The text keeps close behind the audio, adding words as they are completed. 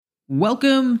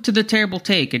Welcome to The Terrible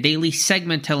Take, a daily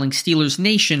segment telling Steelers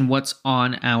Nation what's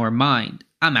on our mind.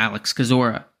 I'm Alex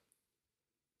Kozora.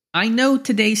 I know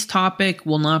today's topic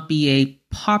will not be a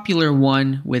popular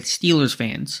one with Steelers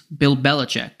fans. Bill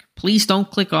Belichick. Please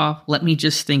don't click off, let me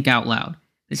just think out loud.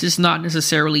 This is not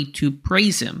necessarily to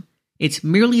praise him. It's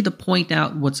merely to point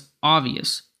out what's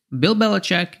obvious. Bill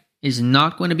Belichick is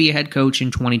not going to be a head coach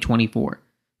in 2024.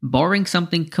 Barring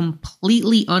something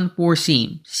completely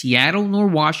unforeseen, Seattle nor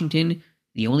Washington,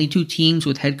 the only two teams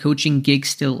with head coaching gigs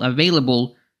still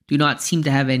available, do not seem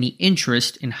to have any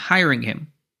interest in hiring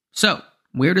him. So,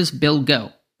 where does Bill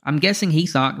go? I'm guessing he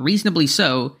thought, reasonably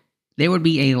so, there would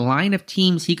be a line of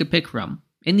teams he could pick from.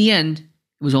 In the end,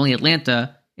 it was only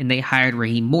Atlanta, and they hired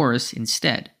Raheem Morris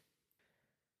instead.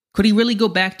 Could he really go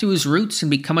back to his roots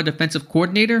and become a defensive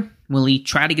coordinator? Will he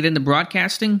try to get into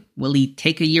broadcasting? Will he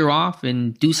take a year off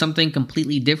and do something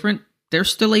completely different? There's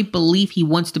still a belief he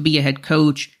wants to be a head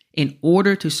coach in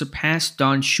order to surpass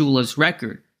Don Shula's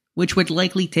record, which would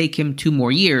likely take him 2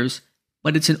 more years,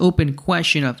 but it's an open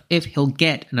question of if he'll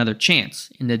get another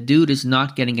chance, and the dude is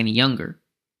not getting any younger.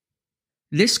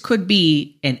 This could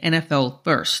be an NFL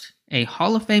first, a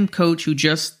Hall of Fame coach who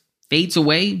just fades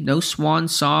away, no swan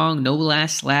song, no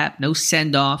last lap, no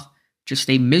send-off, just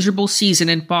a miserable season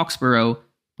in Foxborough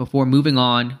before moving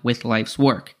on with life's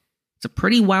work. It's a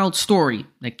pretty wild story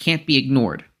that can't be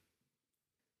ignored.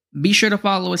 Be sure to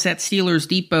follow us at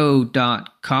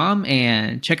SteelersDepot.com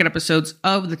and check out episodes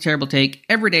of The Terrible Take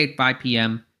every day at 5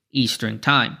 p.m. Eastern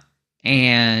Time.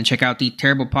 And check out The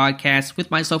Terrible Podcast with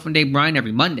myself and Dave Bryan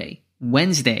every Monday,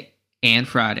 Wednesday, and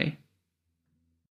Friday.